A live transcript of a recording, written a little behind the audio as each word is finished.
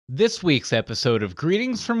This week's episode of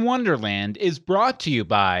Greetings from Wonderland is brought to you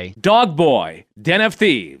by Dog Boy, Den of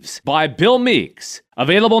Thieves by Bill Meeks.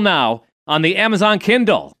 Available now on the Amazon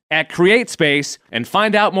Kindle, at CreateSpace, and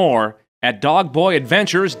find out more at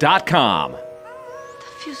dogboyadventures.com. That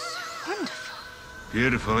feels so wonderful.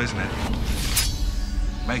 Beautiful, isn't it?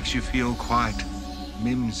 Makes you feel quite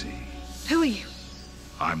mimsy. Who are you?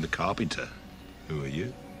 I'm the carpenter. Who are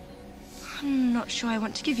you? I'm not sure I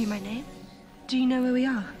want to give you my name. Do you know where we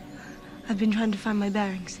are? I've been trying to find my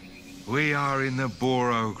bearings. We are in the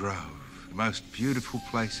Boro Grove, the most beautiful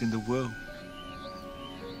place in the world.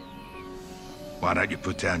 Why don't you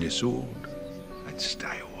put down your sword and stay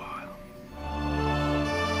a while?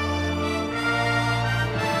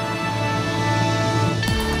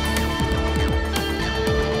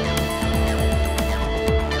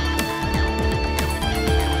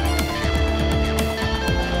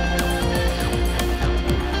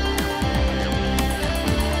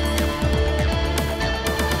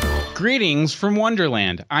 Greetings from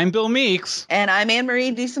Wonderland. I'm Bill Meeks. And I'm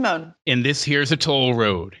Anne-Marie DeSimone. And this here's a toll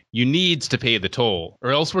road. You needs to pay the toll,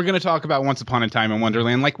 or else we're going to talk about Once Upon a Time in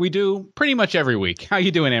Wonderland like we do pretty much every week. How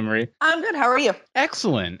you doing, Anne-Marie? I'm good. How are you?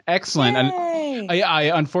 Excellent. Excellent. Yay.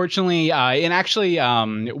 I unfortunately, and actually,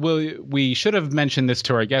 we should have mentioned this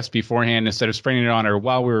to our guest beforehand instead of springing it on her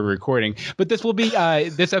while we were recording. But this will be,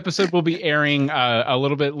 this episode will be airing a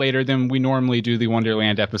little bit later than we normally do the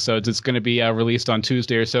Wonderland episodes. It's going to be released on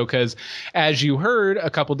Tuesday or so because, as you heard a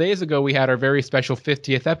couple days ago, we had our very special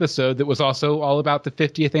 50th episode that was also all about the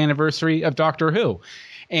 50th anniversary of Doctor Who.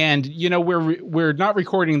 And, you know, we're not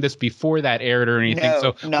recording this before that aired or anything. No,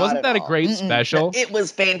 so wasn't that a great special? It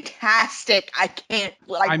was fantastic. I can't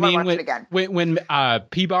watch it again. When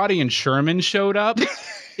Peabody and Sherman showed up,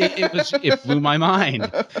 it blew my mind.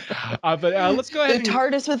 But let's go ahead. The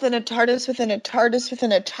TARDIS within a TARDIS within a TARDIS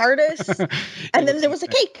within a TARDIS. And then there was a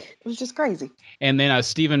cake. It was just crazy. And then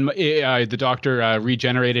Stephen, the Doctor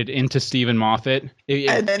regenerated into Stephen Moffat.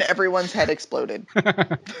 And then everyone's head exploded.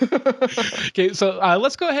 Okay, so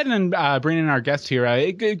let's go ahead and bring in our guest here.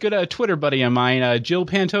 A good Twitter buddy of mine, Jill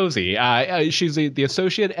Pantozzi. She's the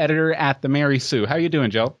associate editor at the Mary Sue. How you doing,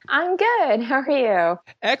 Jill? I'm good. How are you?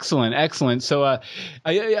 Excellent, excellent. So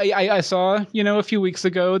I saw, a few weeks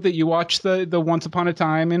ago that you watched the Once Upon a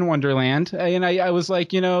Time in Wonderland, and I was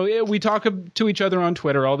like, we talk to each other on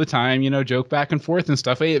Twitter all the time, joke back and forth and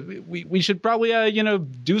stuff. We should probably,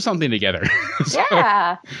 do something together.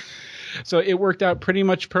 Yeah. So it worked out pretty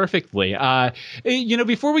much perfectly.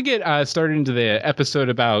 Before we get started into the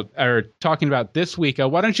episode talking about this week,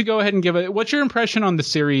 why don't you go ahead and what's your impression on the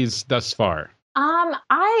series thus far?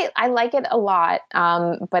 I like it a lot,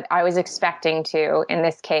 but I was expecting to in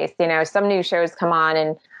this case. Some new shows come on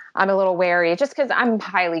and I'm a little wary just because I'm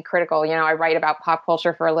highly critical. I write about pop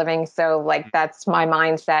culture for a living, so that's my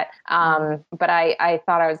mindset. But I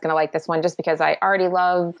thought I was going to like this one just because I already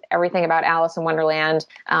love everything about Alice in Wonderland,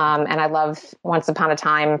 and I love Once Upon a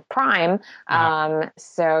Time Prime.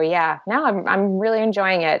 So yeah, now I'm really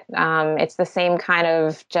enjoying it. It's the same kind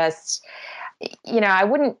of just. I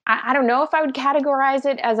don't know if I would categorize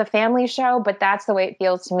it as a family show, but that's the way it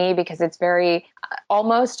feels to me because it's very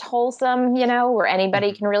almost wholesome, where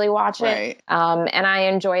anybody can really watch it. Right. And I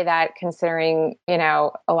enjoy that considering,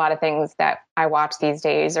 a lot of things that I watch these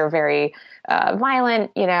days are very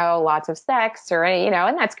violent, lots of sex or,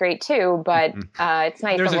 and that's great too, but it's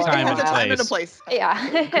nice. There's a time and a place.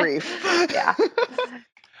 Yeah. Grief. Yeah.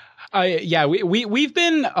 We've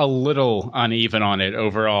been a little uneven on it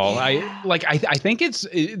overall. Yeah. I think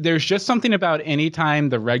there's just something about any time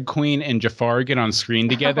the Red Queen and Jafar get on screen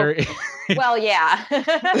together. Well, yeah.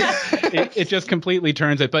 it just completely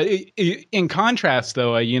turns it. But in contrast,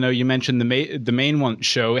 though, you mentioned the main one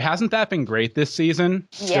show. Hasn't that been great this season?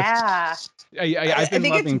 Yeah. I've been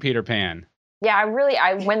loving Peter Pan. Yeah,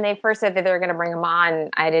 when they first said that they were going to bring him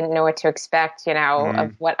on, I didn't know what to expect,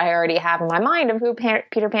 of what I already have in my mind of who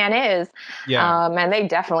Peter Pan is. Yeah. And they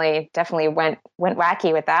definitely went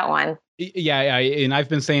wacky with that one. Yeah, and I've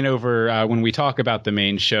been saying over when we talk about the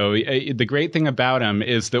main show, the great thing about him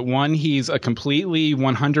is that one, he's a completely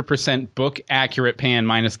 100% book accurate Pan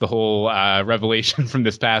minus the whole revelation from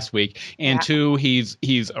this past week, and two, he's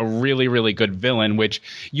a really, really good villain, which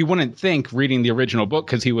you wouldn't think reading the original book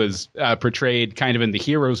because he was portrayed kind of in the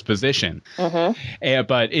hero's position. Mm-hmm.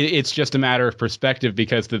 But it's just a matter of perspective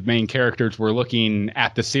because the main characters we're looking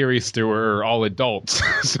at the series through are all adults,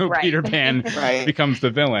 so right. Peter Pan becomes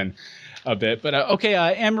the villain. A bit, but okay,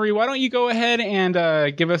 Anne-Marie, why don't you go ahead and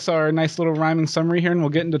give us our nice little rhyming summary here, and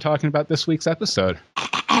we'll get into talking about this week's episode.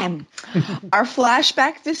 Our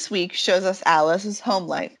flashback this week shows us Alice's home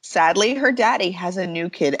life. Sadly, her daddy has a new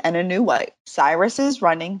kid and a new wife. Cyrus is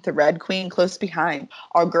running, the Red Queen close behind.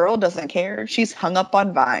 Our girl doesn't care. She's hung up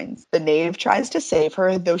on vines. The knave tries to save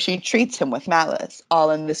her, though she treats him with malice. All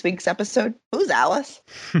in this week's episode. Who's Alice?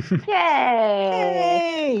 Yay!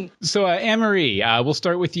 Yay! So, Anne-Marie, we'll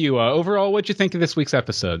start with you. Overall, what'd you think of this week's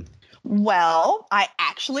episode? Well, I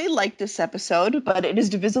actually like this episode, but it is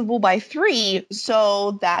divisible by 3,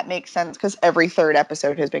 so that makes sense because every third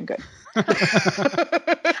episode has been good.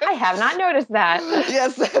 I have not noticed that.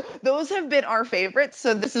 Yes, those have been our favorites,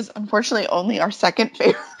 so this is unfortunately only our second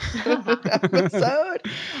favorite episode.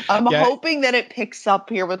 I'm hoping that it picks up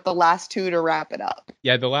here with the last 2 to wrap it up.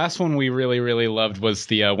 Yeah, the last one we really, really loved was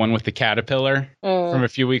the one with the caterpillar from a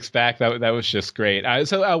few weeks back. That was just great.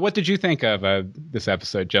 So what did you think of this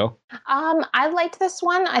episode, Jill? I liked this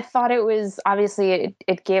one. I thought it was obviously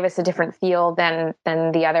it gave us a different feel than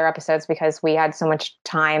the other episodes because we had so much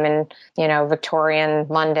time in, Victorian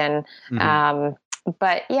London. Mm-hmm.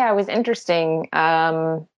 But yeah, it was interesting.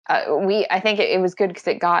 I think it was good because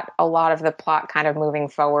it got a lot of the plot kind of moving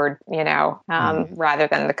forward, rather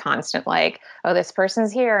than the constant like, oh, this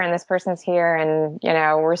person's here and this person's here and,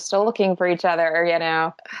 we're still looking for each other,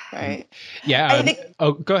 Right. Yeah.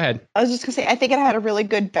 Go ahead. I was just going to say, I think it had a really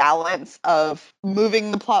good balance of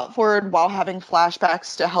moving the plot forward while having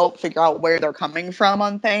flashbacks to help figure out where they're coming from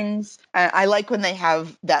on things. And I like when they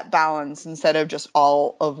have that balance instead of just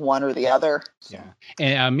all of one or the other. So.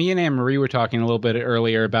 Yeah. And me and Anne-Marie were talking a little bit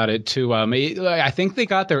earlier about it too. I think they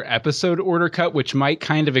got their episode order cut, which might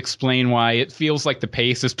kind of explain why it feels like the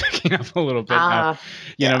pace is picking up a little bit now.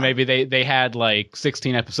 Maybe they had like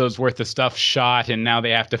 16 episodes worth of stuff shot and now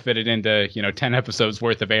they have to fit it into 10 episodes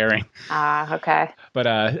worth of airing. Okay. But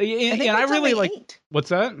I really like 8. What's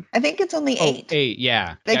that? I think it's only 8. 8,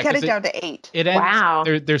 yeah. They cut it down to 8. It ends, wow.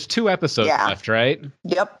 There's 2 episodes left, right?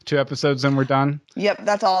 Yep. 2 episodes and we're done? Yep,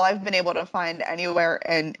 that's all I've been able to find anywhere.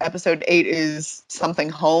 And episode 8 is something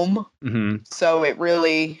home. Mm-hmm. So it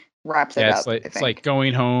really wraps it up. It's like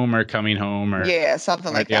going home or coming home or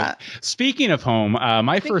something like that. Speaking of home,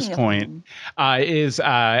 my first point is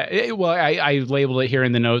I labeled it here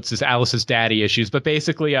in the notes as Alice's daddy issues, but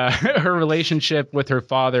basically her relationship with her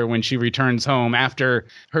father when she returns home after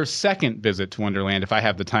her second visit to Wonderland, if I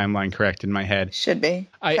have the timeline correct in my head. Should be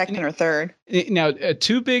second or third. Now,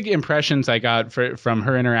 2 big impressions I got from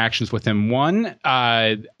her interactions with him. 1,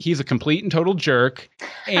 he's a complete and total jerk,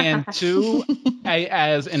 and 2,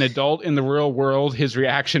 as an adult in the real world, his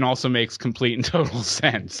reaction also makes complete and total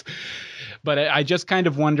sense. But I just kind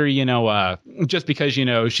of wonder, just because,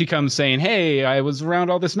 she comes saying, hey, I was around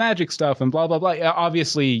all this magic stuff and blah, blah, blah.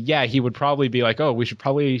 Obviously, he would probably be like, oh, we should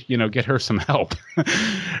probably, get her some help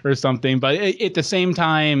or something. But at the same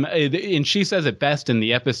time, and she says it best in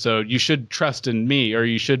the episode, you should trust in me or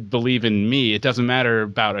you should believe in me. It doesn't matter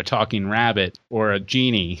about a talking rabbit or a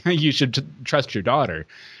genie. You should trust your daughter.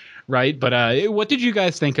 Right. But what did you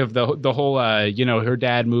guys think of the whole, her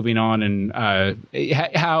dad moving on and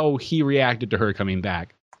how he reacted to her coming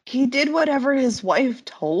back? He did whatever his wife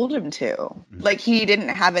told him to. Mm-hmm. Like, he didn't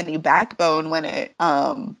have any backbone when it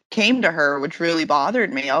came to her, which really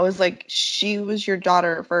bothered me. I was like, she was your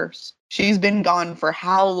daughter first. She's been gone for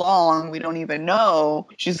how long? We don't even know.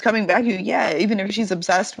 She's coming back to you. Yeah, even if she's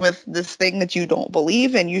obsessed with this thing that you don't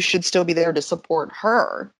believe in, you should still be there to support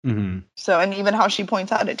her. Mm-hmm. So, and even how she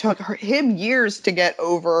points out, it took him years to get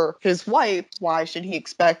over his wife. Why should he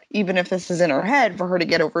expect, even if this is in her head, for her to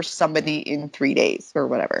get over somebody in 3 days or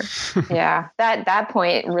whatever? Yeah, that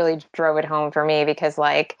point really drove it home for me because,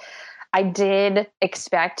 I did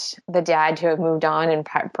expect the dad to have moved on and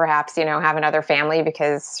perhaps, have another family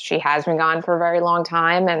because she has been gone for a very long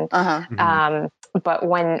time. And, but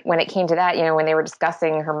when it came to that, when they were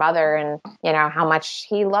discussing her mother and, how much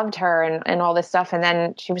he loved her and all this stuff. And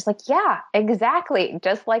then she was like, yeah, exactly.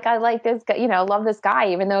 Just like I like this guy, love this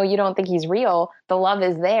guy, even though you don't think he's real, the love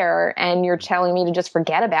is there and you're telling me to just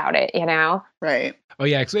forget about it, Right. Oh,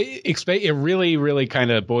 yeah. It really, really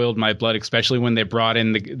kind of boiled my blood, especially when they brought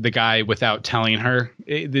in the guy without telling her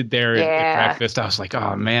there at breakfast. I was like,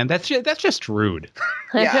 oh, man, that's just rude.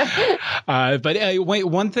 Yeah. But wait,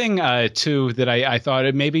 one thing, too, that I thought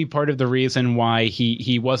it may be part of the reason why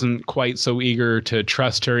he wasn't quite so eager to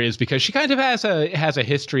trust her is because she kind of has a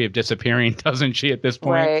history of disappearing, doesn't she, at this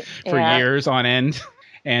point for years on end?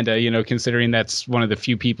 And, considering that's one of the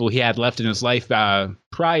few people he had left in his life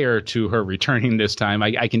prior to her returning this time,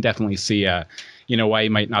 I can definitely see, why he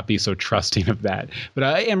might not be so trusting of that. But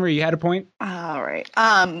Anne-Marie, you had a point? All right.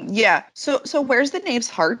 Yeah. So where's the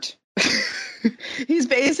knave's heart? He's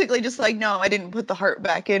basically just like, no, I didn't put the heart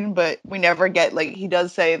back in, but we never get, like, he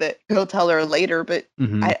does say that he'll tell her later, but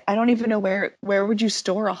I don't even know where would you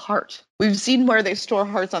store a heart? We've seen where they store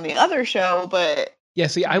hearts on the other show, but Yeah,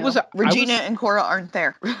 see, Regina and Cora aren't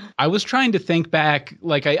there. I was trying to think back.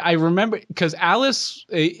 Like, I remember, because Alice,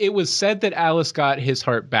 it was said that Alice got his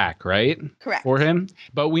heart back, right? Correct. For him.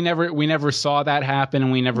 But we never saw that happen,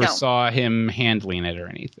 and we never saw him handling it or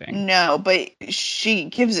anything. No, but she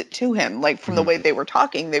gives it to him. Like, from the way they were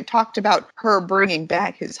talking, they've talked about her bringing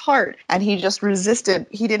back his heart, and he just resisted.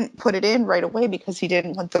 He didn't put it in right away because he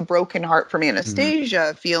didn't want the broken heart from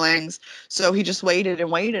Anastasia feelings. So he just waited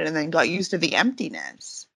and then got used to the emptiness.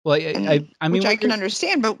 Well, I mean, which I can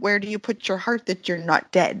understand, but where do you put your heart that you're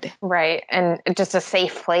not dead? Right. And just a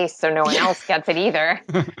safe place so no one else gets it either.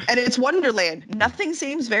 And it's Wonderland. Nothing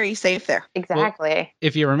seems very safe there. Exactly. Well,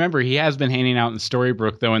 if you remember, he has been hanging out in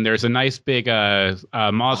Storybrooke, though, and there's a nice big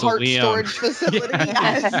mausoleum. Heart storage facility.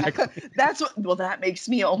 Yes. Exactly. That makes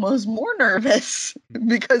me almost more nervous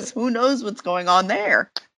because who knows what's going on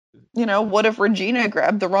there. You know, what if Regina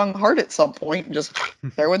grabbed the wrong heart at some point and just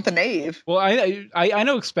there went the knave? Well, I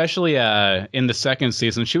know, especially in the second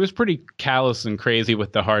season, she was pretty callous and crazy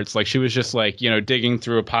with the hearts. Like, she was just like, digging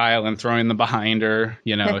through a pile and throwing them behind her.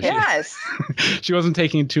 Yes. She wasn't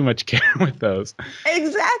taking too much care with those.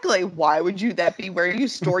 Exactly. Why would that be where you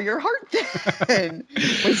store your heart then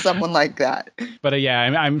with someone like that? But yeah,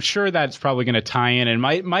 I'm sure that's probably going to tie in and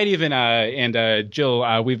might even and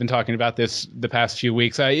Jill, we've been talking about this the past few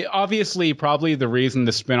weeks. Obviously, probably the reason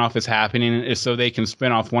the spinoff is happening is so they can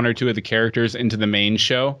spin off one or two of the characters into the main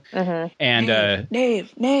show. Mm-hmm. And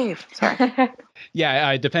Knave. Sorry.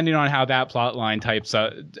 Yeah, depending on how that plot line types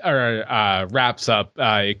up or wraps up,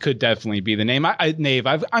 it could definitely be the name. Knave.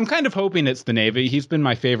 I'm kind of hoping it's the Knave. He's been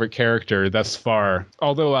my favorite character thus far.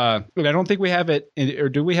 Although I don't think we have it, or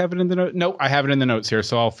do we have it in the notes? No, I have it in the notes here,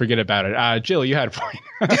 so I'll forget about it. Jill, you had a point.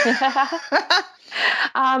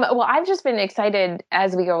 Well, I've just been excited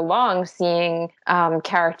as we go along, seeing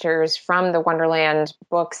characters from the Wonderland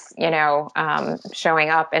books, showing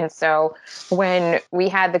up. And so when we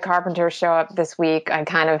had the Carpenter show up this week, I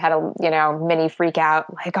kind of had a, mini freak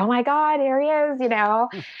out, like, oh my God, here he is,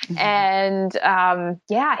 And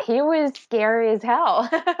he was scary as hell.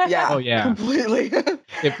 Yeah. Oh, yeah. Completely.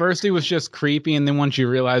 At first, he was just creepy. And then once you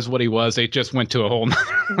realize what he was, it just went to a whole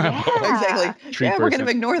nother level. Exactly. We're going to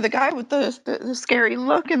ignore the guy with the scary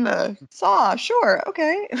look and the saw. Sure.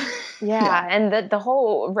 Okay. Yeah. And the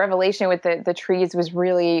whole revelation with the trees was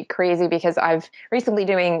really crazy because I've recently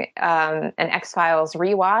doing an X-Files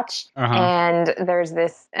rewatch. And there's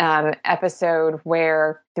this episode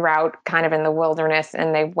where they're out kind of in the wilderness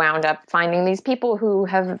and they wound up finding these people who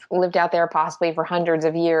have lived out there possibly for hundreds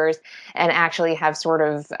of years and actually have sort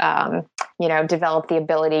of, developed the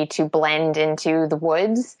ability to blend into the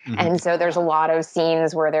woods. Mm-hmm. And so there's a lot of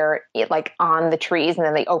scenes where they're like on the trees and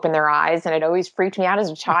then they open their eyes, and it always freaked me out as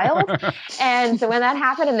a child. And so when that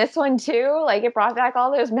happened in this one too, like it brought back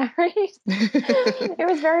all those memories. It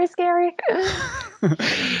was very scary.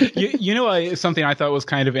 Something I thought was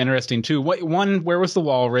kind of interesting too. Where was the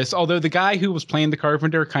walrus? Although the guy who was playing the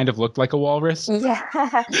Carpenter kind of looked like a walrus.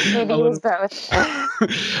 Yeah, maybe he was both.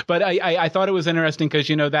 But I thought it was interesting because,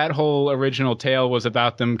 that whole original tale was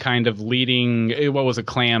about them kind of leading, what was it,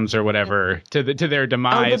 clams or whatever, to their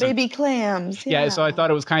demise. Oh, the baby clams. Yeah, so I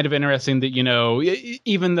thought it was kind of interesting that,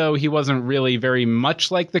 even though he wasn't really very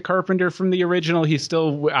much like the Carpenter from the original, he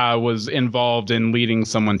still was involved in leading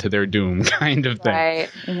someone to their doom kind of thing.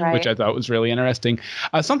 Right. Which I thought was really interesting.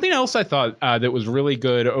 Something else I thought that was really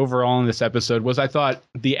good overall in this episode was I thought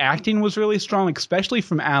the acting was really strong, especially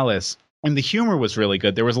from Alice. And the humor was really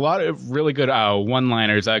good. There was a lot of really good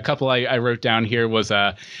one-liners. A couple I wrote down here was,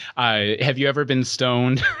 have you ever been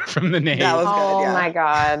stoned from the Knave? That was good, oh, my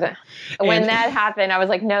God. When that happened, I was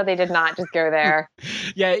like, no, they did not just go there.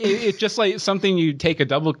 Yeah, it's just like something you take a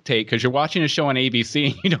double take because you're watching a show on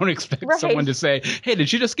ABC and you don't expect someone to say, hey,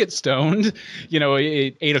 did you just get stoned? At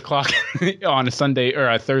 8 o'clock on a Sunday or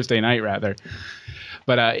a Thursday night, rather.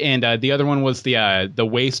 But the other one was the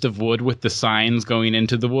waste of wood with the signs going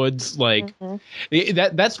into the woods. Like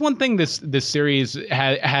that's one thing this series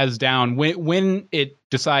has down when it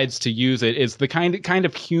decides to use it is the kind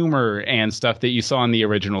of humor and stuff that you saw in the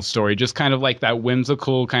original story. Just kind of like that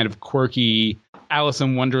whimsical, kind of quirky Alice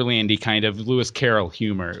in Wonderland-y kind of Lewis Carroll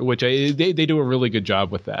humor, which they do a really good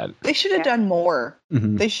job with that. They should have done more.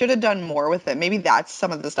 Mm-hmm. They should have done more with it. Maybe that's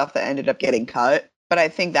some of the stuff that ended up getting cut. But I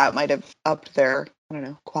think that might have upped their I don't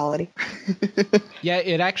know, quality. Yeah,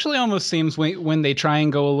 it actually almost seems when they try and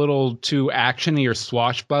go a little too actiony or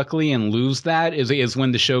swashbuckly and lose that is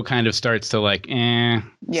when the show kind of starts to like, it's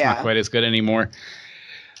not quite as good anymore.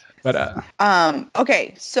 But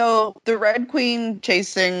okay, so the Red Queen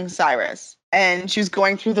chasing Cyrus, and she was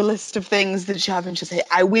going through the list of things that she happened to say,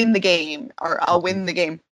 I win the game, or I'll win the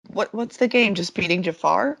game. What's the game? Just beating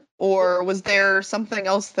Jafar? Or was there something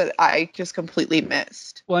else that I just completely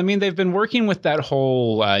missed? Well, I mean, they've been working with that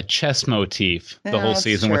whole chess motif the whole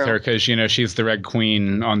season with her because, you know, she's the Red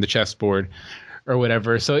Queen on the chessboard or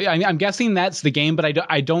whatever. So I'm guessing that's the game, but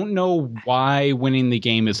I don't know why winning the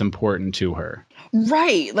game is important to her.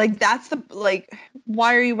 Right. Like, that's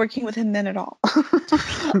why are you working with him then at all?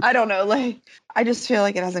 I don't know. Like, I just feel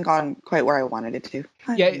like it hasn't gone quite where I wanted it to.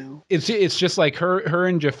 I don't know. It's just like her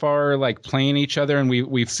and Jafar like playing each other, and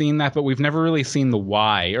we've seen that, but we've never really seen the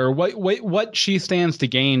why or what she stands to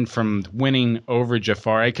gain from winning over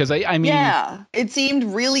Jafar. Because I mean, yeah, it seemed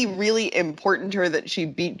really, really important to her that she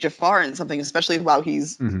beat Jafar in something, especially while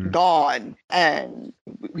he's gone, and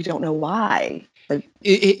we don't know why. Like,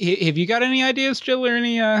 have you got any ideas, Jill, or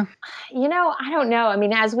any? You know, I don't know. I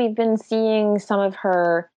mean, as we've been seeing some of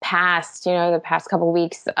her past, you know, the past couple of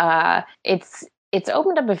weeks, it's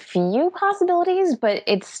opened up a few possibilities, but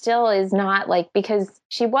it still is not like, because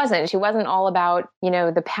she wasn't all about, you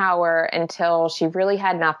know, the power until she really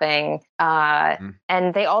had nothing.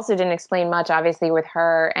 And they also didn't explain much, obviously, with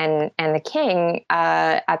her and the king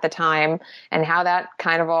at the time, and how that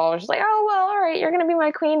kind of all was like, oh, well, all right, you're going to be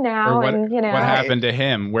my queen now. Or and, you know, what happened to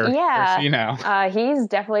him? Where's he now? He's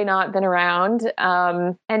definitely not been around.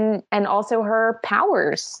 And also her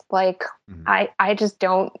powers. Like, I just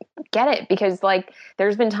don't get it, because like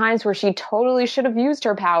there's been times where she totally should have used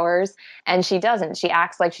her powers and she doesn't. She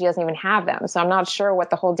acts like she doesn't even have them. So I'm not sure what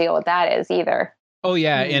the whole deal with that is either. Oh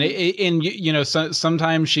yeah, and you know,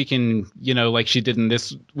 sometimes she can, you know, like she did in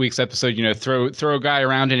this week's episode, you know, throw a guy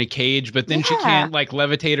around in a cage, but then she can't like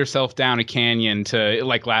levitate herself down a canyon to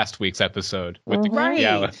like last week's episode with the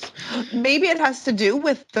Alice. Maybe it has to do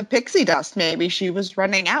with the pixie dust. Maybe she was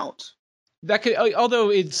running out. That could, although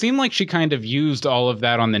it seemed like she kind of used all of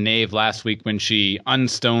that on the Knave last week when she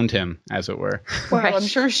unstoned him, as it were. Well, I'm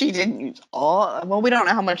sure she didn't use all. Well, we don't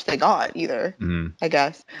know how much they got either. I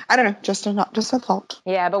guess, I don't know. Just a thought.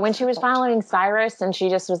 Yeah, but when she was following Cyrus, and she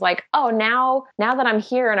just was like, "Oh, now that I'm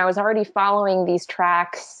here, and I was already following these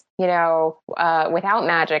tracks, you know, without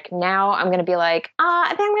magic. Now I'm going to be like, I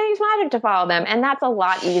think I'm going to use magic to follow them, and that's a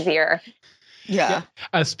lot easier." Yeah.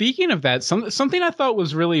 Speaking of that, something I thought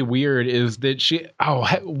was really weird is that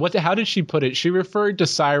how did she put it? She referred to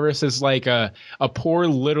Cyrus as like a poor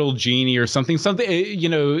little genie or something, you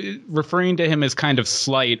know, referring to him as kind of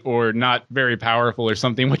slight or not very powerful or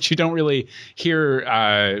something, which you don't really hear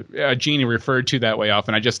a genie referred to that way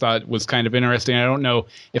often. I just thought was kind of interesting. I don't know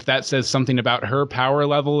if that says something about her power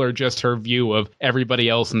level or just her view of everybody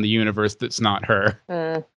else in the universe that's not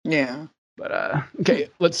her. Yeah. But, okay,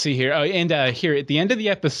 let's see here. Here at the end of the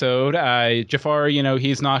episode, Jafar, you know,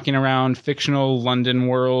 he's knocking around fictional London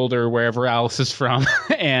world or wherever Alice is from.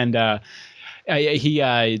 And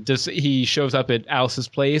he shows up at Alice's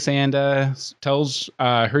place and tells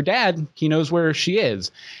her dad he knows where she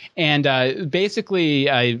is. And basically,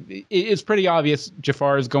 it's pretty obvious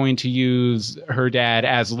Jafar is going to use her dad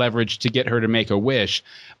as leverage to get her to make a wish.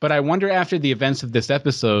 But I wonder after the events of this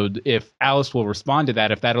episode if Alice will respond to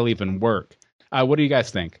that, if that'll even work. What do you guys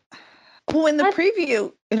think? Well, in the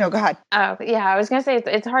preview, go ahead. Oh, yeah, I was going to say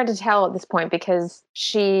it's hard to tell at this point because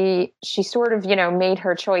she sort of, you know, made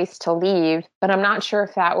her choice to leave, but I'm not sure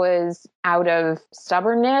if that was out of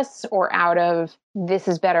stubbornness or out of this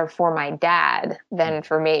is better for my dad than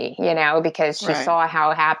for me, you know, because she saw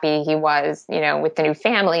how happy he was, you know, with the new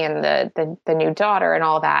family and the new daughter and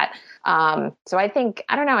all that. So I think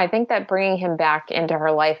that bringing him back into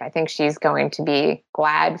her life, I think she's going to be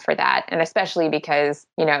glad for that. And especially because,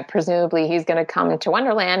 you know, presumably he's going to come to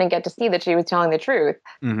Wonderland and get to see that she was telling the truth.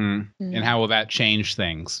 And how will that change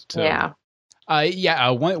things? Yeah.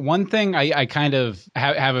 One thing I kind of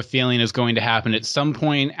have a feeling is going to happen at some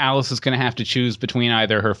point. Alice is going to have to choose between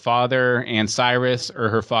either her father and Cyrus or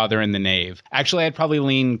her father and the Knave. Actually, I'd probably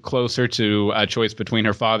lean closer to a choice between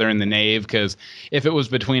her father and the Knave, because if it was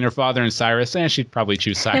between her father and Cyrus, she'd probably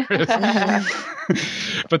choose Cyrus.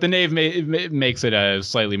 But the Knave makes it a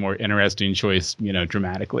slightly more interesting choice, you know,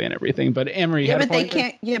 dramatically and everything. But Emery, but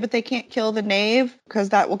they can't kill the Knave because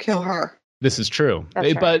that will kill her. This is true.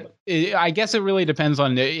 That's But I guess it really depends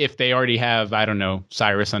on if they already have, I don't know,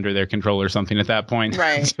 Cyrus under their control or something at that point.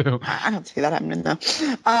 Right. So, I don't see that happening though.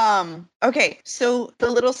 Okay, so the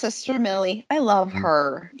little sister Millie, I love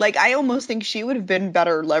her. Like, I almost think she would have been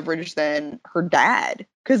better leveraged than her dad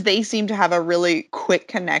because they seem to have a really quick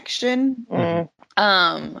connection. Mm.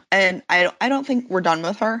 And I don't think we're done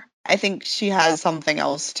with her. I think she has something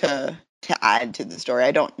else to add to the story.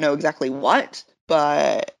 I don't know exactly what,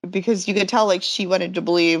 but because you could tell like she wanted to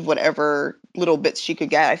believe whatever little bits she could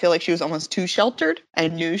get. I feel like she was almost too sheltered. I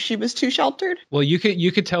knew she was too sheltered. well, you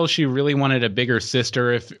could tell she really wanted a bigger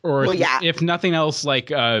sister, if nothing else,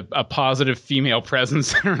 like a positive female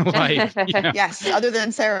presence in her life. You know? Yes, other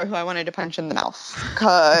than Sarah, who I wanted to punch in the mouth.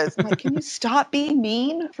 Because I'm like, can you stop being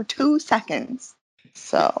mean for 2 seconds?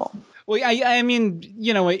 So Well, I mean,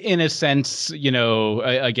 you know, in a sense, you know,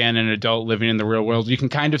 again, an adult living in the real world, you can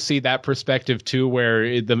kind of see that perspective too,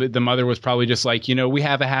 where the mother was probably just like, you know, we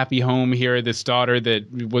have a happy home here. This daughter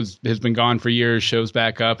that has been gone for years shows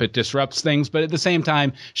back up. It disrupts things, but at the same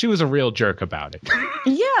time, she was a real jerk about it.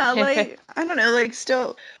 yeah, like I don't know, like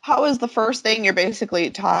still, how is the first thing you're basically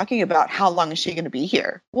talking about? How long is she going to be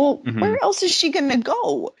here? Well, where else is she going to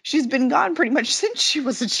go? She's been gone pretty much since she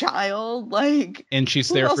was a child. Like, and she's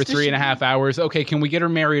there for 3.5 hours. Okay, can we get her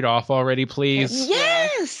married off already, please?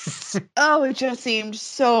 Yes. Oh, it just seemed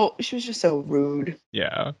so. She was just so rude.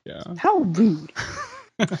 Yeah. How rude.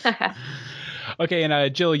 Okay,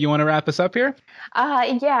 and Jill, you want to wrap us up here?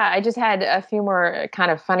 Yeah, I just had a few more kind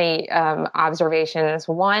of funny observations.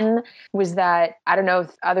 One was that, I don't know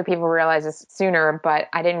if other people realize this sooner, but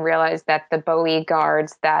I didn't realize that the Bowie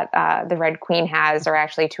guards that the Red Queen has are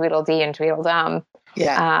actually Tweedledee and Tweedledum.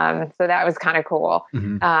 Yeah. So that was kind of cool.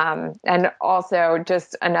 Mm-hmm. And also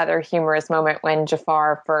just another humorous moment when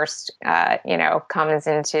Jafar first, comes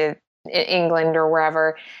into England or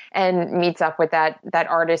wherever and meets up with that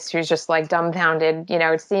artist who's just like dumbfounded,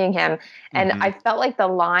 seeing him. And I felt like the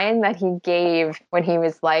line that he gave when he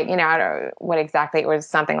was like, I don't know what exactly, it was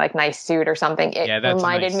something like nice suit or something. It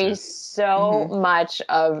reminded me so much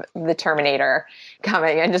of the Terminator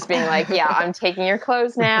coming and just being like, yeah, I'm taking your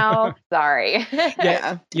clothes now. Sorry.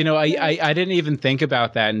 Yeah. I didn't even think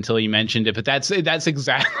about that until you mentioned it, but that's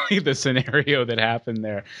exactly the scenario that happened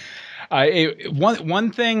there.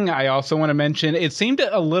 One thing I also want to mention, it seemed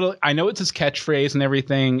a little, I know it's his catchphrase and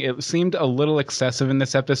everything, it seemed a little excessive in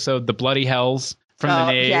this episode, the bloody hells from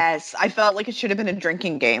the Knave. Yes, I felt like it should have been a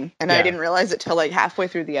drinking game, and I didn't realize it till like halfway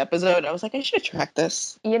through the episode. I was like, I should have tracked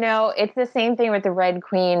this. It's the same thing with the Red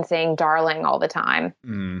Queen saying darling all the time.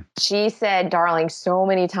 She said darling so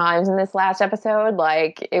many times in this last episode,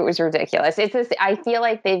 like it was ridiculous. I feel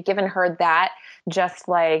like they've given her that just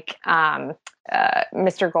like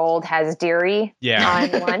Mr. Gold has Deary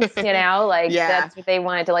on once, that's what they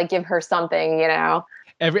wanted to like give her something,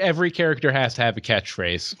 Every character has to have a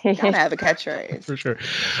catchphrase. Gotta have a catchphrase. For sure.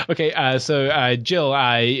 Okay, so Jill,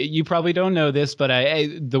 you probably don't know this, but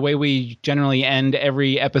the way we generally end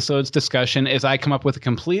every episode's discussion is I come up with a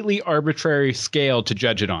completely arbitrary scale to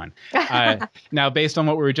judge it on. Now, based on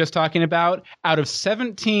what we were just talking about, out of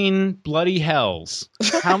 17 bloody hells,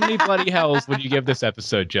 how many bloody hells would you give this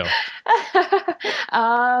episode, Jill?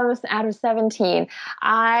 Out of 17,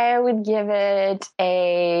 I would give it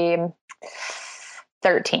a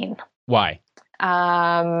 13. Why?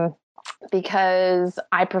 Because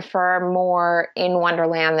I prefer more in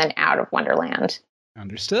Wonderland than out of Wonderland.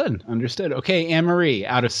 Understood. Okay, Anne-Marie,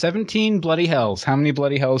 out of 17 bloody hells, how many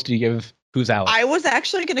bloody hells do you give Who's Alice? I was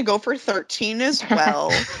actually going to go for 13 as well.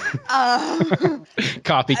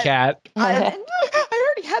 Copycat. I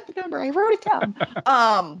already had the number. I wrote it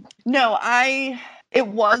down. It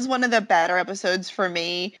was one of the better episodes for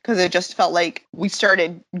me because it just felt like we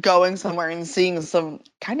started going somewhere and seeing some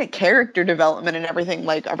kind of character development and everything,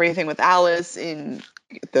 like everything with Alice in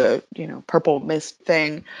the purple mist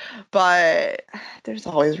thing, but there's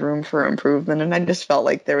always room for improvement, and I just felt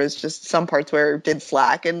like there was just some parts where it did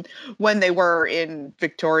slack, and when they were in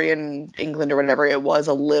Victorian England or whatever, it was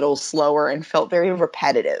a little slower and felt very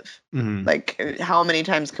repetitive. Like, how many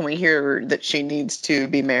times can we hear that she needs to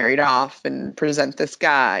be married off and present this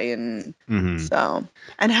guy? And so,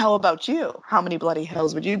 and how about you? How many bloody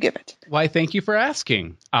hells would you give it? Why, thank you for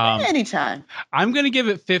asking. Anytime. I'm going to give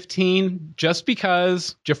it 15 just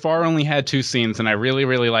because Jafar only had 2 scenes, and I really,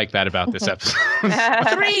 really like that about this episode.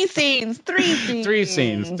 3 scenes.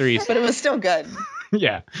 But it was still good.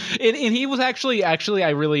 Yeah. And he was actually,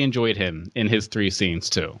 I really enjoyed him in his 3 scenes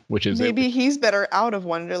too, which is maybe he's better out of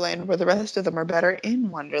Wonderland where the rest of them are better in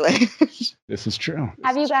Wonderland. This is true.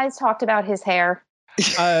 Have you guys talked about his hair?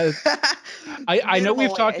 I know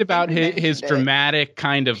we've talked about his mentioned it. dramatic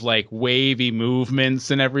kind of like wavy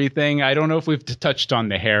movements and everything. I don't know if we've touched on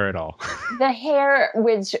the hair at all. The hair,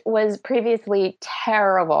 which was previously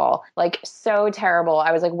terrible, like so terrible.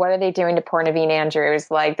 I was like, what are they doing to poor Naveen Andrews?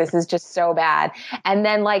 Like, this is just so bad. And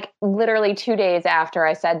then like literally 2 days after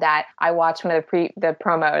I said that, I watched one of the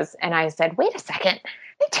promos and I said, wait a second,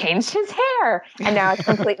 they changed his hair. And now it's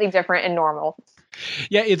completely different and normal.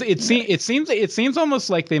 Yeah, it seems almost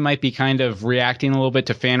like they might be kind of reacting a little bit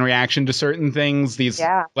to fan reaction to certain things these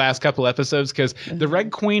last couple episodes, because the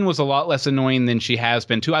Red Queen was a lot less annoying than she has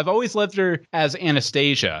been too. I've always loved her as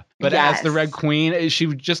Anastasia, but as the Red Queen, she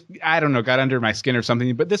just, I don't know, got under my skin or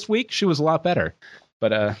something. But this week she was a lot better.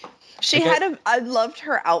 But I loved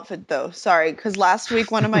her outfit though. Sorry, because last week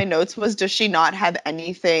one of my notes was, does she not have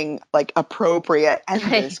anything like appropriate? And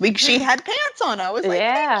this week she had pants on. I was like,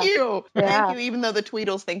 thank you. Thank you, even though the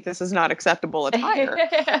Tweedles think this is not acceptable attire.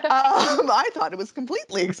 I thought it was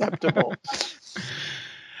completely acceptable.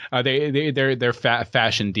 They're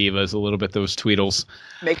fashion divas a little bit, those Tweedles.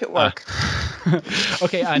 Make it work.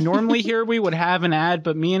 Okay, normally here we would have an ad,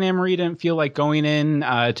 but me and Emery didn't feel like going in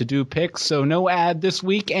to do picks, so no ad this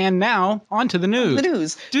week. And now, on to the news.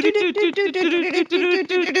 News.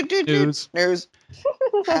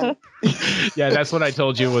 Yeah, that's what I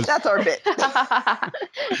told you was. That's our bit.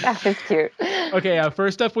 That was cute. Okay,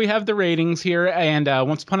 first up we have the ratings here, and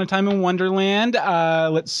Once Upon a Time in Wonderland.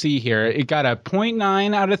 Let's see here. It got a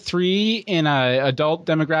 0.9 out of 3 in adult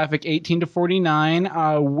demographic 18 to 49,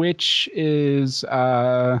 which is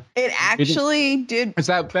it actually did. Is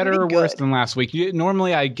that better or worse than last week?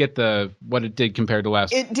 Normally I get what it did compared to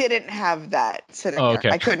last week. It didn't have that sitting there. Okay.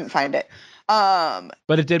 I couldn't find it.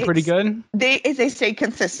 But it did pretty good. They stayed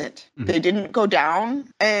consistent. Mm-hmm. They didn't go down.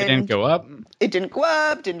 And it didn't go up. It didn't go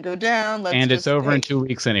up. Didn't go down. And it's over in 2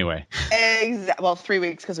 weeks anyway. Well, 3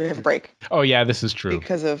 weeks because we have a break. Oh yeah, this is true.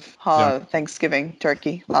 Because of Thanksgiving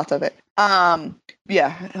turkey, lots of it.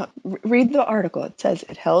 Yeah. Read the article. It says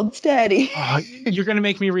it held steady. You're gonna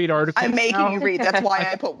make me read articles. I'm making you read. That's why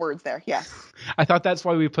I put words there. Yes. I thought that's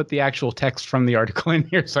why we put the actual text from the article in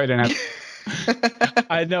here, so I didn't have.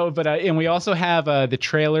 I know, but and we also have the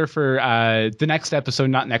trailer for the next episode,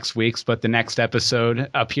 not next week's, but the next episode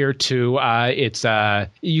up here too. It's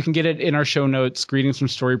you can get it in our show notes,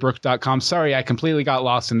 greetingsfromstorybrooke.com. Sorry, I completely got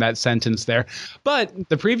lost in that sentence there, but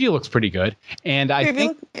the preview looks pretty good, and I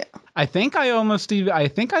think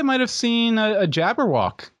I might have seen a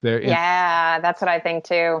Jabberwock there. Yeah, that's what I think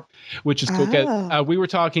too. Which is cool. We were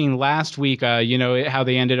talking last week, how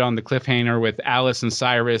they ended on the cliffhanger with Alice and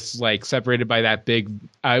Cyrus like separated by that big.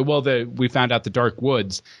 We found out the Dark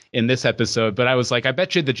Woods in this episode, but I was like, I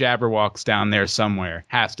bet you the Jabberwock's down there somewhere.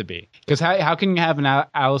 Has to be, because how can you have an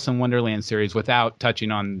Alice in Wonderland series without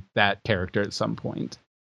touching on that character at some point?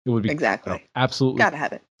 It would be exactly absolutely gotta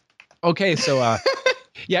have it. Okay, so.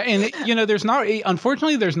 Yeah, and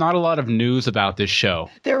unfortunately, there's not a lot of news about this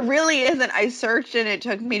show. There really isn't. I searched and it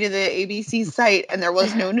took me to the ABC site, and there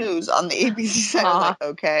was no news on the ABC site. I was like,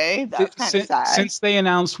 okay, that's kind of sad. Since they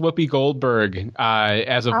announced Whoopi Goldberg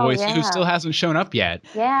as a voice, who still hasn't shown up yet.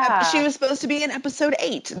 Yeah, she was supposed to be in episode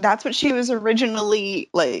 8. That's what she was originally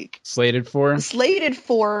slated for,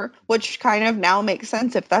 which kind of now makes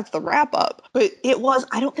sense if that's the wrap up. But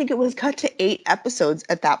I don't think it was cut to 8 episodes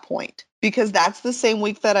at that point. Because that's the same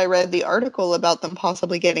week that I read the article about them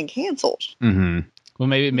possibly getting canceled. Mm-hmm. Well,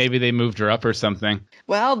 maybe they moved her up or something.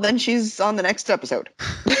 Well, then she's on the next episode.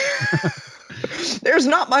 There's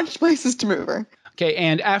not much places to move her. Okay,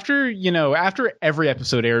 and after every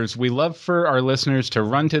episode airs, we love for our listeners to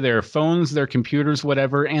run to their phones, their computers,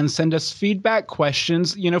 whatever, and send us feedback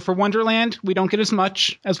questions. For Wonderland, we don't get as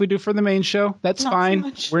much as we do for the main show. That's not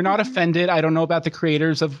fine. So we're not offended. I don't know about the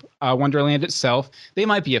creators of Wonderland itself. They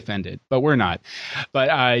might be offended, but we're not. But,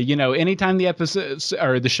 anytime the episodes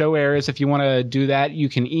or the show airs, if you want to do that, you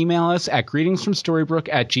can email us at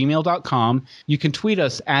greetingsfromstorybrooke@gmail.com. You can tweet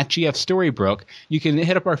us at GFStorybrooke. You can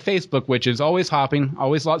hit up our Facebook, which is always hopping,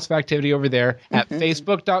 always lots of activity over there at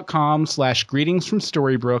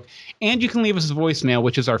facebook.com/greetingsfromstorybrooke. And you can leave us a voicemail,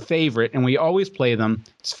 which is our favorite, and we always play them.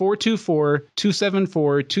 It's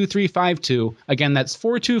 424-274-2352. Again, that's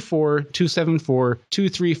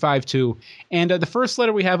 424-274-2352. And the first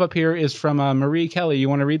letter we have up here is from Marie Kelly. You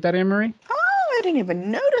want to read that, Anne-Marie? I didn't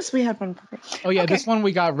even notice we had one. Oh, yeah, okay. This one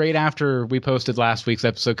we got right after we posted last week's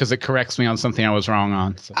episode because it corrects me on something I was wrong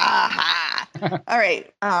on. So. Aha! All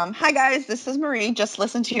right. Hi, guys. This is Marie. Just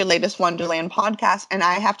listened to your latest Wonderland podcast, and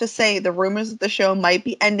I have to say the rumors that the show might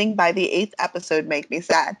be ending by the 8th episode make me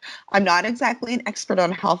sad. I'm not exactly an expert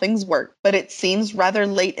on how things work, but it seems rather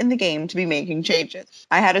late in the game to be making changes.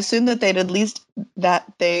 I had assumed that they'd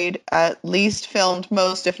at least filmed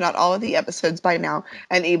most, if not all, of the episodes by now,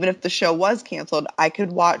 and even if the show was canceled, I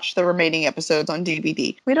could watch the remaining episodes on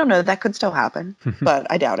DVD. We don't know. That could still happen, but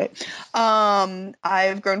I doubt it.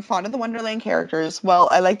 I've grown fond of the Wonderland characters. Well,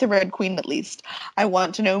 I like the Red Queen at least. I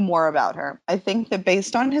want to know more about her. I think that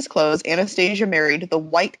based on his clothes, Anastasia married the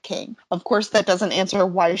White King. Of course, that doesn't answer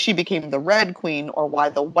why she became the Red Queen or why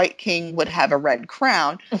the White King would have a red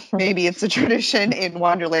crown. Maybe it's a tradition in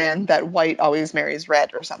Wonderland that white always marries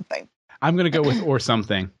red or something. I'm going to go with or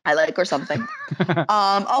something. I like or something.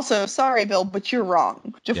 Also, sorry, Bill, but you're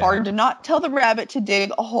wrong. Jafar did not tell the rabbit to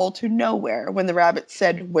dig a hole to nowhere. When the rabbit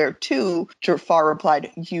said where to, Jafar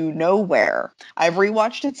replied, you know where. I've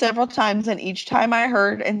rewatched it several times, and each time I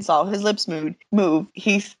heard and saw his lips move,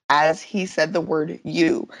 as he said the word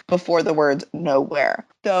you before the words nowhere.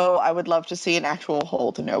 Though I would love to see an actual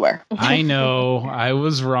hole to nowhere. I know. I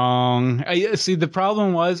was wrong. See, the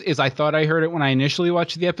problem is I thought I heard it when I initially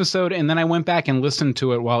watched the episode, and then I went back and listened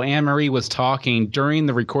to it while Anne-Marie was talking during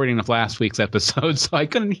the recording of last week's episode, so I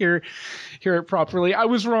couldn't hear it properly. I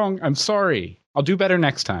was wrong. I'm sorry. I'll do better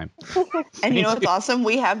next time. And you know what's awesome?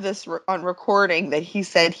 We have this on recording that he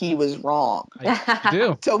said he was wrong. I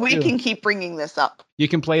do. So we can keep bringing this up. You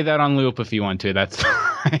can play that on loop if you want to. That's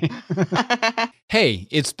fine. Hey,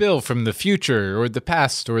 it's Bill from the future or the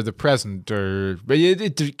past or the present, or I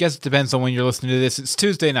guess it depends on when you're listening to this. It's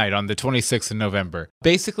Tuesday night on the 26th of November.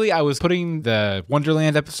 Basically, I was putting the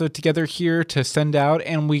Wonderland episode together here to send out,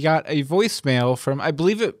 and we got a voicemail from I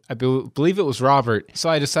believe it was Robert. So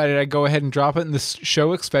I decided I'd go ahead and drop it in this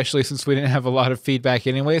show, especially since we didn't have a lot of feedback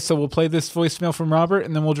anyway. So we'll play this voicemail from Robert,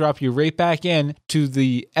 and then we'll drop you right back in to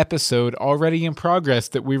the episode already in progress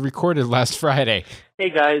that we recorded last Friday. Hey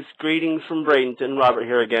guys, greetings from Bradenton. Robert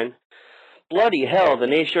here again. Bloody hell, the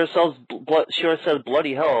name sure says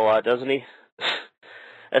bloody hell a lot, doesn't he?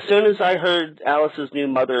 As soon as I heard Alice's new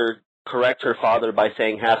mother correct her father by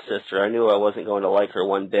saying half-sister, I knew I wasn't going to like her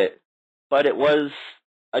one bit. But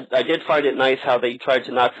I did find it nice how they tried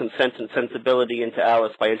to knock some sense and sensibility into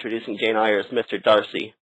Alice by introducing Jane Eyre's Mr.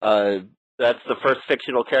 Darcy. That's the first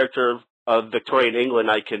fictional character of Victorian England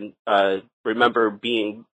I can remember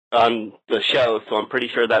being on the show, so I'm pretty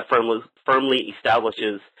sure that firmly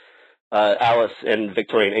establishes Alice in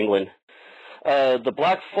Victorian England. The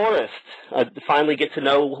Black Forest. I finally get to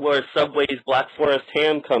know where Subway's Black Forest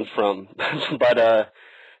ham comes from. But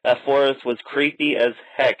that forest was creepy as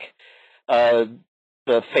heck.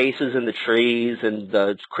 The faces in the trees and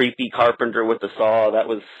the creepy carpenter with the saw, that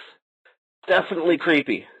was definitely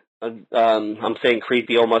creepy. I'm saying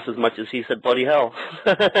creepy almost as much as he said bloody hell.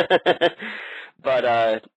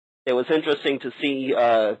 But it was interesting to see,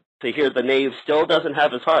 to hear the knave still doesn't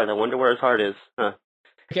have his heart. I wonder where his heart is. Huh.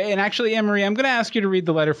 Okay, and actually, Anne-Marie, I'm going to ask you to read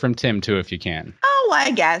the letter from Tim, too, if you can. Oh,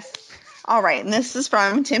 I guess. All right, and this is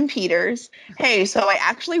from Tim Peters. Hey, so I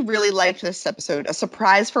actually really liked this episode, a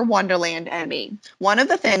surprise for Wonderland and me. One of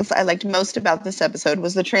the things I liked most about this episode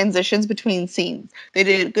was the transitions between scenes. They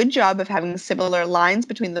did a good job of having similar lines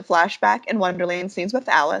between the flashback and Wonderland scenes with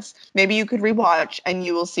Alice. Maybe you could rewatch and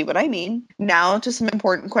you will see what I mean. Now to some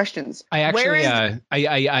important questions. I actually,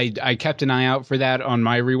 I kept an eye out for that on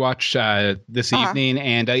my rewatch this evening,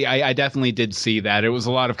 and I definitely did see that. It was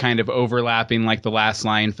a lot of kind of overlapping, like the last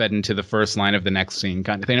line fed into the first line of the next scene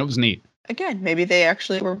kind of thing. It was neat. Again, maybe they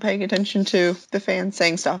actually were paying attention to the fans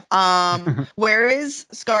saying stuff. Where is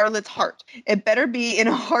Scarlett's heart? It better be in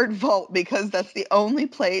a heart vault because that's the only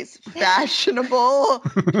place fashionable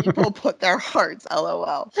people put their hearts,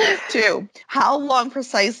 LOL. 2, how long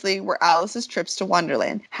precisely were Alice's trips to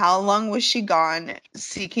Wonderland? How long was she gone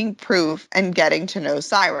seeking proof and getting to know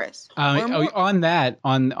Cyrus? On the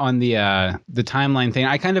timeline thing,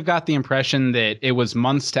 I kind of got the impression that it was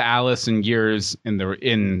months to Alice and years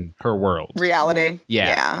in her world. Reality.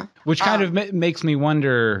 Yeah. Which kind of makes me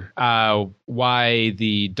wonder why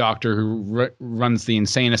the doctor who runs the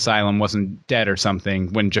insane asylum wasn't dead or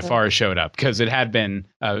something when Jafar showed up, because it had been,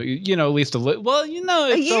 at least a little. Well,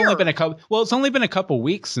 it's only been a couple. Well, it's only been a couple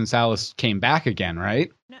weeks since Alice came back again,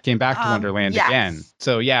 right? Came back to Wonderland again.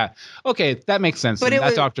 So yeah, okay, that makes sense. But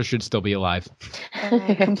that doctor should still be alive.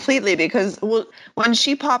 Completely, because when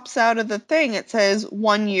she pops out of the thing, it says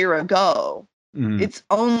 1 year ago. Mm-hmm. It's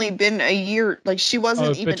only been a year. Like, she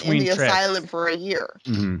wasn't even in the asylum for a year.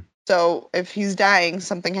 Mm-hmm. So if he's dying,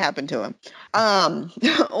 something happened to him.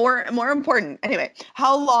 Or more important, anyway,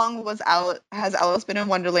 how long has Alice been in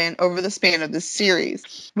Wonderland over the span of this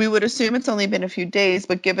series? We would assume it's only been a few days,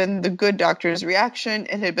 but given the good doctor's reaction,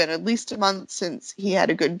 it had been at least a month since he had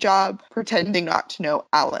a good job pretending not to know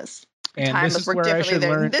Alice. And Time this must is work where I differently should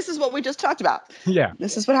there. learn. This is what we just talked about. Yeah.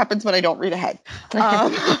 This is what happens when I don't read ahead.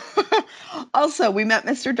 Also, we met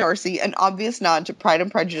Mr. Darcy, an obvious nod to Pride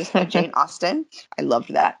and Prejudice by Jane Austen. I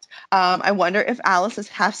loved that. I wonder if Alice's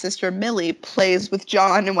half-sister Millie plays with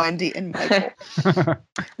John and Wendy and Michael.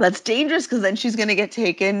 That's dangerous because then she's going to get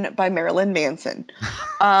taken by Marilyn Manson.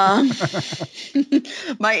 My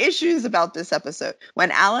issues about this episode.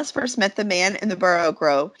 When Alice first met the man in the Burrow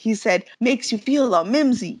Grove, he said, "Makes you feel all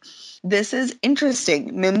mimsy." This is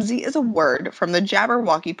interesting. Mimsy is a word from the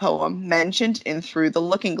Jabberwocky poem mentioned in Through the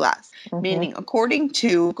Looking Glass, meaning, according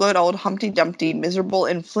to good old Humpty Dumpty, miserable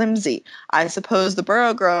and flimsy. I suppose the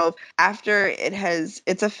Burrow Grove, after it has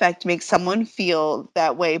its effect, makes someone feel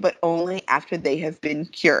that way, but only after they have been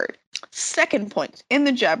cured. Second point, in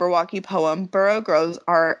the Jabberwocky poem, Burrow Groves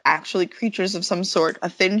are actually creatures of some sort, a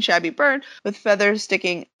thin, shabby bird with feathers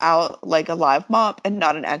sticking out like a live mop and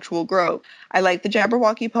not an actual grove. I like the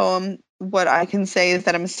Jabberwocky poem. What I can say is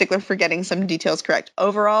that I'm a stickler for getting some details correct.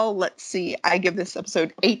 Overall, let's see, I give this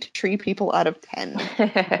episode 8 tree people out of 10.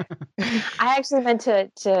 I actually meant to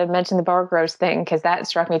mention the Burrow Groves thing because that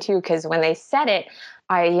struck me too, because when they said it,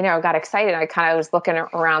 I, got excited. I kind of was looking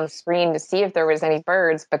around the screen to see if there was any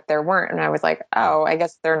birds, but there weren't. And I was like, oh, I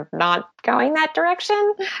guess they're not going that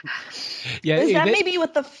direction. Yeah, Is that maybe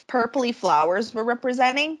what the purpley flowers were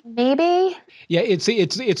representing? Maybe. Yeah,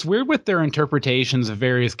 it's weird with their interpretations of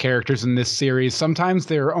various characters in this series. Sometimes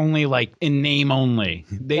they're only like in name only.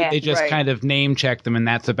 They just kind of name check them and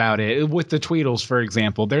that's about it. With the Tweedles, for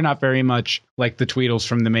example, they're not very much like the Tweedles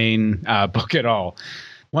from the main book at all.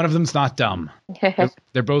 One of them's not dumb.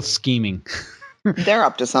 They're both scheming. They're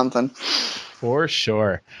up to something. For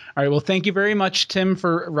sure. All right. Well, thank you very much, Tim,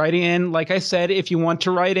 for writing in. Like I said, if you want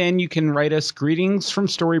to write in, you can write us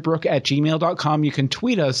greetingsfromstorybrooke@gmail.com. You can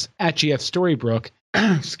tweet us at GFStorybrooke.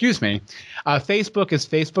 Excuse me. Facebook is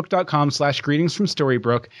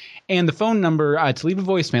facebook.com/greetingsfromstorybrooke. And the phone number to leave a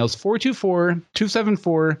voicemail is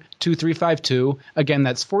 424-274-2352. Again,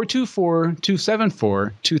 that's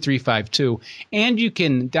 424-274-2352. And you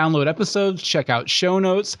can download episodes, check out show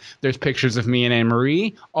notes. There's pictures of me and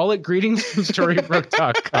Anne-Marie, all at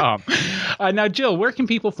greetingsfromstorybrooke.com. Now, Jill, where can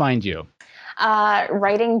people find you?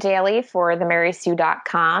 Writing daily for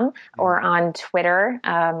themarysue.com or on Twitter.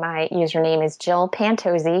 My username is Jill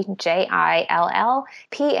Pantozzi,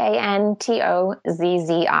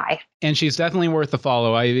 JILLPANTOZZI. And she's definitely worth a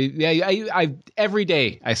follow. I every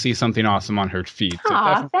day I see something awesome on her feed.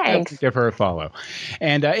 So thanks. Give her a follow.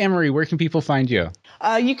 And Anne-Marie, where can people find you?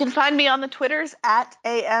 You can find me on the Twitters at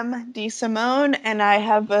AMDSimone, and I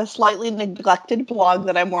have a slightly neglected blog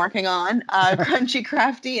that I'm working on,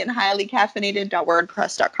 crunchycrafty and highly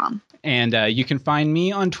caffeinated.wordpress.com. And you can find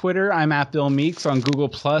me on Twitter. I'm at Bill Meeks. On Google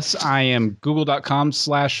Plus, I am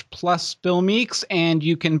google.com/+Bill Meeks. And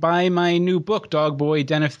you can buy my new book, Dog Boy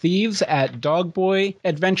Den of Thieves, at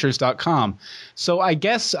dogboyadventures.com. So I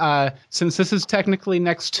guess since this is technically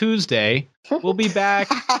next Tuesday, we'll be back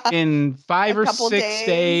in 5 or 6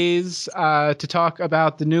 days to talk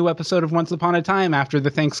about the new episode of Once Upon a Time after the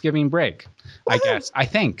Thanksgiving break. Woo-hoo. I guess. I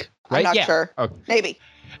think. Right? I'm not sure. Okay. Maybe.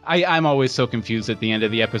 I'm always so confused at the end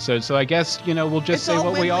of the episode, so I guess, we'll just say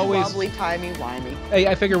what we always... wobbly, timey-wimey.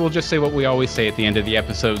 I figure we'll just say what we always say at the end of the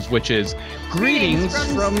episodes, which is greetings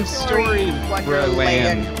from Story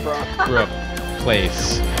Wonderland Brook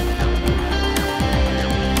Place.